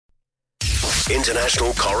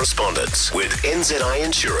International Correspondent with NZI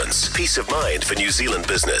Insurance. Peace of mind for New Zealand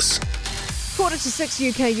business. 5:45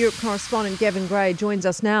 UK-Europe correspondent Gavin Grey joins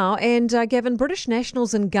us now. And Gavin, British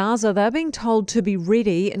nationals in Gaza, they're being told to be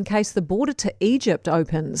ready in case the border to Egypt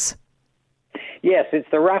opens. Yes, it's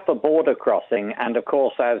the Rafah border crossing. And of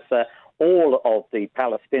course, as all of the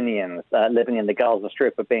Palestinians living in the Gaza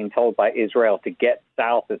Strip are being told by Israel to get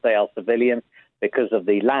south as they are civilians because of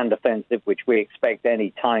the land offensive, which we expect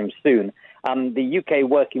any time soon. The UK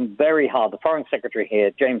working very hard. The Foreign Secretary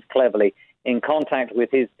here, James Cleverly, in contact with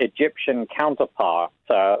his Egyptian counterpart,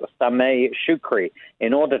 Sameh Shoukry,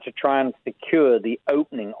 in order to try and secure the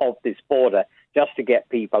opening of this border just to get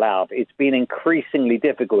people out. It's been increasingly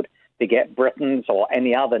difficult to get Britons or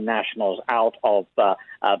any other nationals out of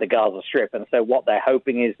the Gaza Strip. And so what they're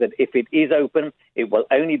hoping is that if it is open, it will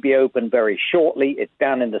only be open very shortly. It's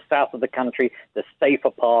down in the south of the country, the safer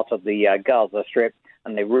part of the Gaza Strip.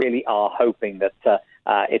 And they really are hoping that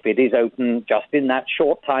if it is open just in that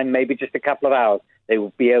short time, maybe just a couple of hours, they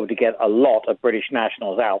will be able to get a lot of British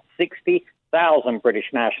nationals out. 60,000 British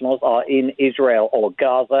nationals are in Israel or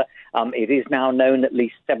Gaza. It is now known at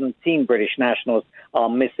least 17 British nationals are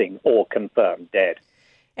missing or confirmed dead.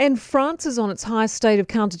 And France is on its highest state of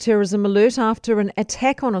counter-terrorism alert after an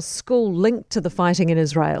attack on a school linked to the fighting in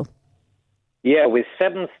Israel. Yeah, with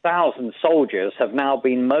 7,000 soldiers have now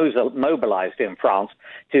been mobilized in France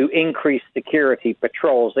to increase security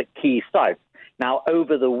patrols at key sites. Now,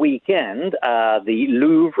 over the weekend, the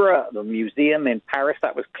Louvre, the museum in Paris,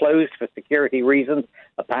 that was closed for security reasons.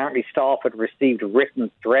 Apparently, staff had received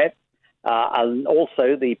written threats. And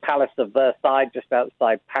also, the Palace of Versailles, just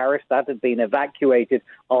outside Paris, that had been evacuated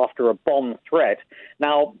after a bomb threat.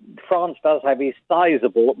 Now, France does have a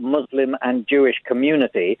sizable Muslim and Jewish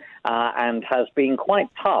community and has been quite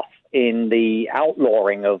tough in the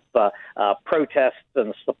outlawing of protests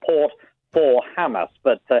and support for Hamas.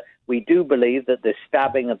 But we do believe that the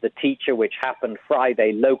stabbing of the teacher, which happened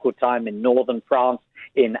Friday local time in northern France,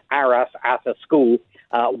 in Arras at a school,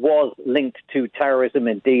 was linked to terrorism.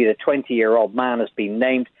 Indeed, a 20-year-old man has been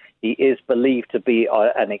named. He is believed to be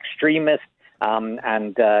an extremist,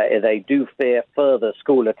 and they do fear further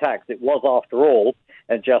school attacks. It was, after all,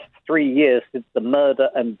 just 3 years since the murder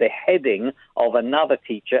and beheading of another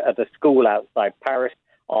teacher at a school outside Paris.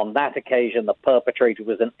 On that occasion, the perpetrator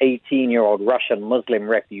was an 18-year-old Russian Muslim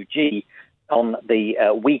refugee. On the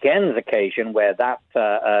weekend's occasion, where that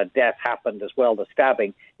death happened as well, the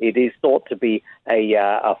stabbing, it is thought to be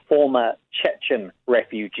a former Chechen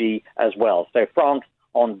refugee as well. So France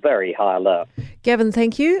on very high alert. Gavin,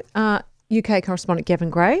 thank you. UK correspondent Gavin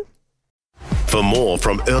Grey. For more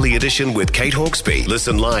from Early Edition with Kate Hawkesby,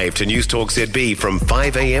 listen live to News Talk ZB from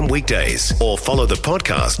 5 a.m. weekdays or follow the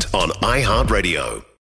podcast on iHeartRadio.